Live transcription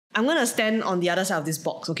I'm gonna stand on the other side of this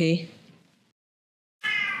box, okay?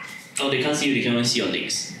 Oh, they can't see you, they can only see your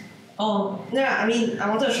legs. Oh, yeah, I mean, I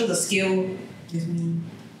wanted to show the scale with me.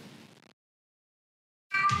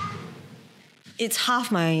 It's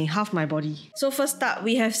half my body. So first up,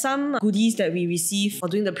 we have some goodies that we received for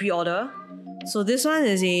doing the pre-order. So this one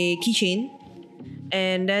is a keychain.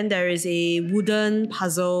 And then there is a wooden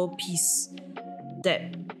puzzle piece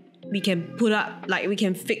that we can put up, like we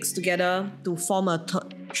can fix together to form a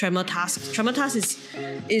Tremortusk. Tremortusk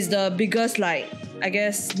is the biggest, like, I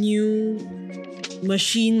guess, new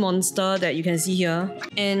machine monster that you can see here.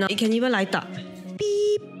 And it can even light up.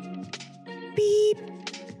 Beep, beep,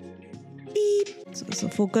 beep. So it's a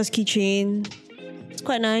focus keychain. It's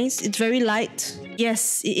quite nice. It's very light.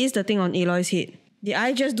 Yes, it is the thing on Aloy's head. Did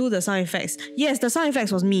I just do the sound effects? Yes, the sound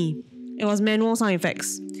effects was me. It was manual sound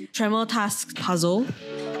effects. Tremortusk puzzle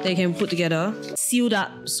that you can put together. Sealed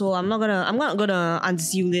up, so I'm not gonna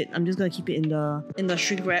unseal it. I'm just gonna keep it in the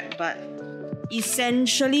shrink wrap, but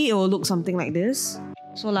essentially it will look something like this.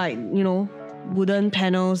 So like, you know, wooden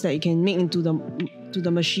panels that you can make into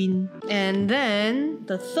the machine. And then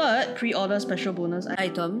the third pre-order special bonus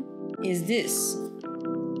item is this.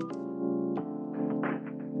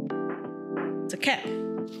 It's a cap.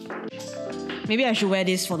 Maybe I should wear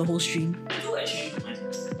this for the whole stream.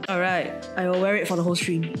 Alright, I will wear it for the whole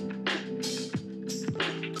stream.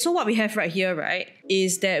 So what we have right here, right,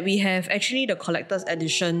 is that we have actually the collector's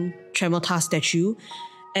edition Tremortusk statue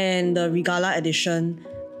and the Regalla edition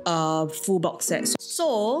full box set.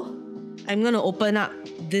 So I'm gonna open up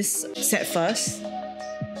this set first,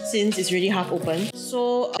 since it's really half open.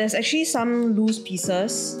 So there's actually some loose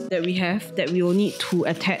pieces that we have that we will need to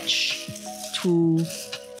attach to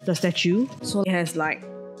the statue. So it has like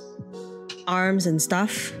arms and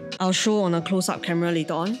stuff. I'll show on a close-up camera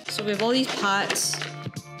later on. So we have all these parts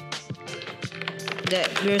that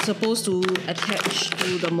we're supposed to attach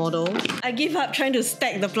to the model. I give up trying to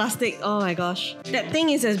stack the plastic. Oh my gosh. That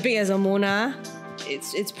thing is as big as a Mona.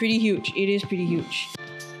 It's pretty huge. It is pretty huge.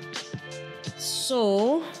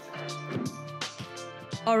 So,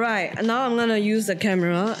 alright, now I'm gonna use the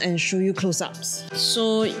camera and show you close-ups.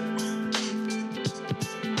 So, it's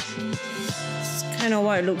kind of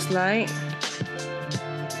what it looks like.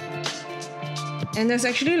 And there's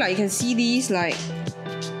actually, like, you can see these like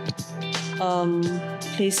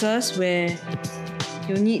places where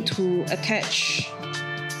you need to attach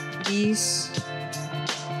these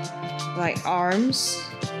like arms.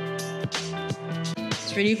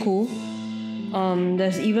 It's really cool.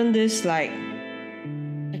 There's even this, like,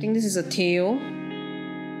 I think this is a tail.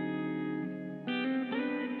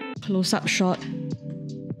 Close-up shot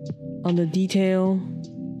on the detail.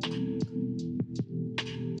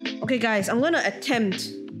 Okay guys, I'm gonna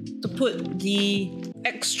attempt to put the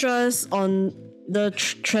extras on the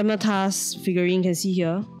Tremortusk figurine. You can see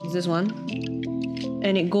here, is this one.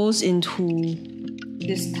 And it goes into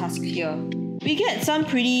this tusk here. We get some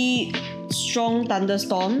pretty strong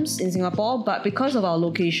thunderstorms in Singapore, but because of our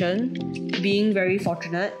location being very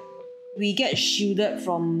fortunate, we get shielded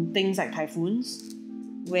from things like typhoons,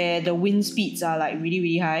 where the wind speeds are like really,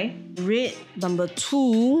 really high. Red number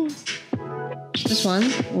 2. This one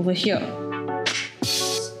over here.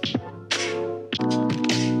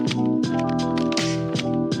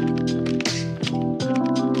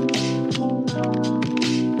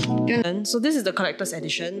 So this is the collector's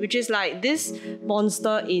edition, which is like this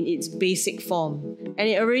monster in its basic form. And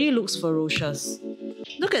it already looks ferocious.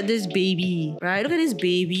 Look at this baby, right? Look at this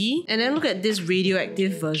baby. And then look at this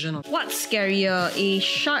radioactive version of it. What's scarier, a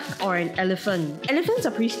shark or an elephant? Elephants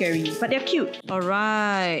are pretty scary, but they're cute.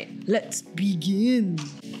 Alright, let's begin.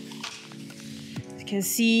 You can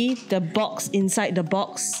see the box inside the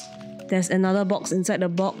box. There's another box inside the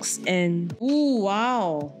box, and ooh,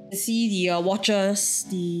 wow. You see the watchers,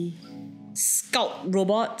 the scout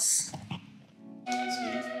robots.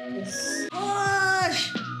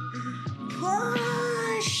 Push!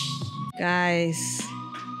 Push! Guys,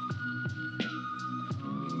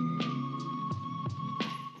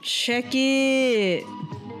 check it.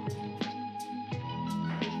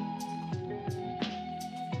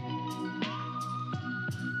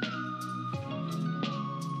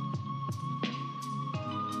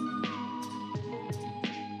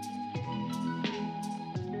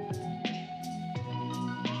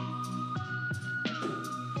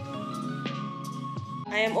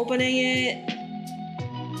 I am opening it.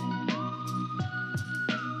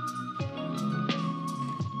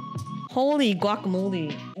 Holy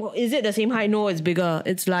guacamole. Well, is it the same height? No, it's bigger.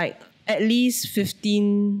 It's like at least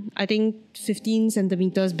 15, I think 15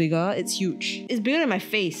 centimeters bigger. It's huge. It's bigger than my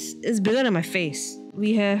face. It's bigger than my face.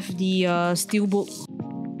 We have the Steelbook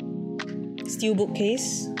Steelbook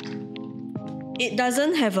case. It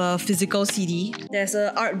doesn't have a physical CD. There's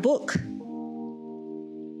a Artbook.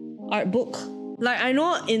 Like, I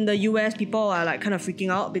know in the US people are like kind of freaking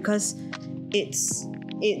out because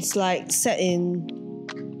it's like set in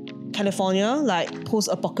California, like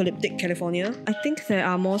post-apocalyptic California. I think there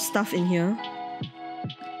are more stuff in here.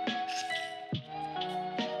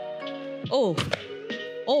 Oh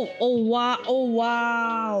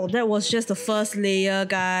wow, that was just the first layer,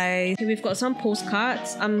 guys. Okay, we've got some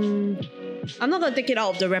postcards. I'm not gonna take it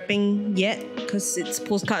out of the wrapping yet because it's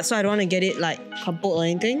postcards, so I don't want to get it like crumpled or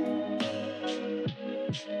anything.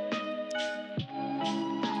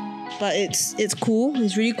 But it's cool.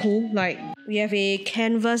 It's really cool. Like, we have a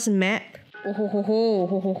canvas map. Oh ho ho ho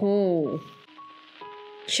ho ho ho.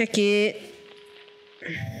 Check it.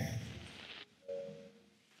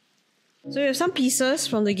 So we have some pieces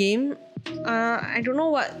from the game. I don't know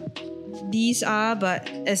what these are, but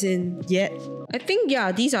as in yet. I think,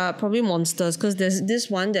 yeah, these are probably monsters because there's this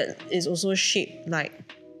one that is also shaped like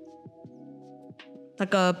a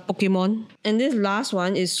Pokemon. And this last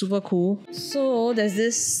one is super cool. So there's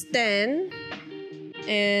this stand.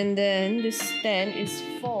 And then this stand is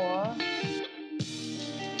for...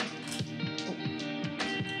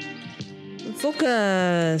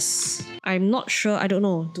 Focus! I'm not sure, I don't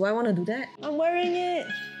know. Do I want to do that? I'm wearing it!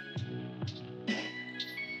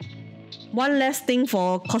 One less thing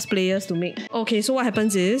for cosplayers to make. Okay, so what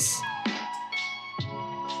happens is...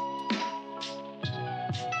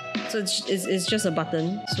 So it's just a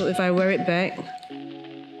button. So if I wear it back...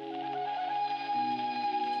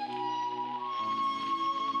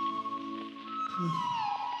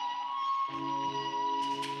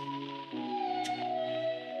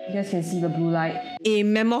 You guys can see the blue light. A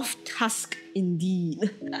mammoth tusk indeed.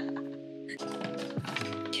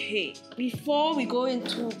 Okay, before we go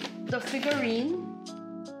into the figurine,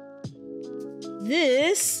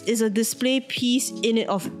 this is a display piece in it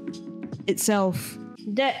of itself.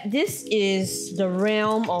 This is the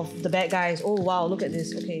realm of the bad guys. Oh wow, look at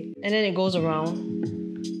this. Okay, and then it goes around.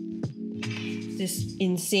 This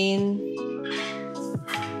insane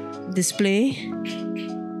display.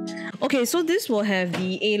 Okay, so this will have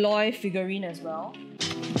the Aloy figurine as well.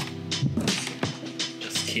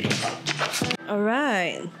 Just keep it up.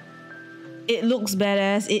 Alright. It looks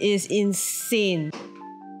badass. It is insane.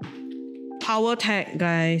 Power tag,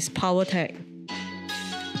 guys. Power tag.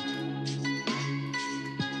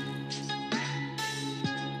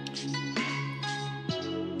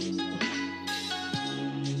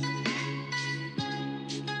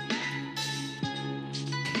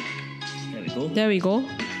 There we go. There we go.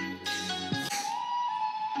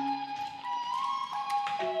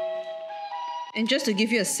 And just to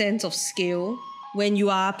give you a sense of scale, when you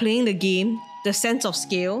are playing the game, the sense of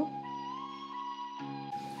scale.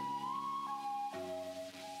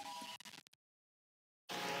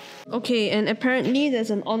 Okay, and apparently there's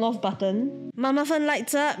an on-off button. My muffin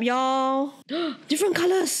lights up, y'all. Different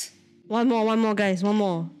colors. One more, guys. One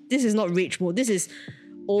more. This is not rage mode. This is,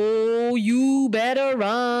 oh, you better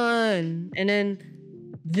run. And then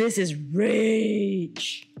this is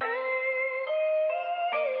rage.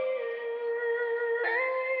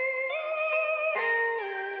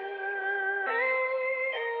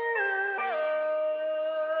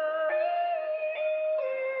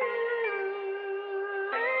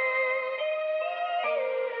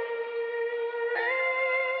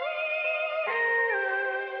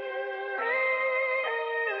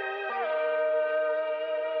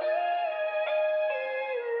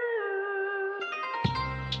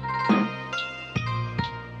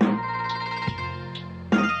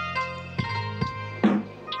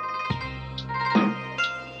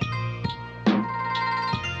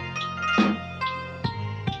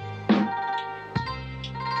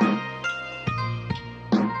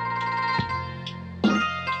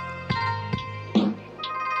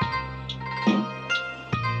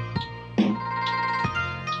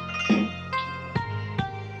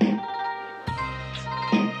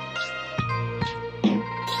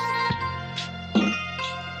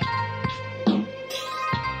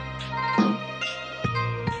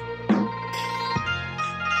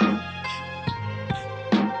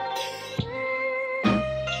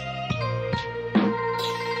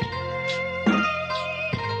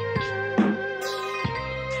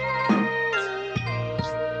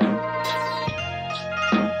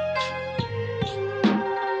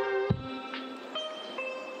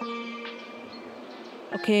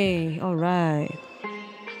 Okay, alright.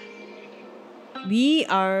 We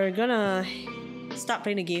are gonna start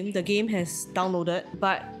playing the game. The game has downloaded,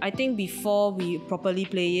 but I think before we properly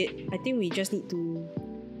play it, I think we just need to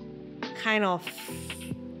kind of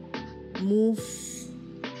move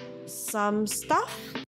some stuff.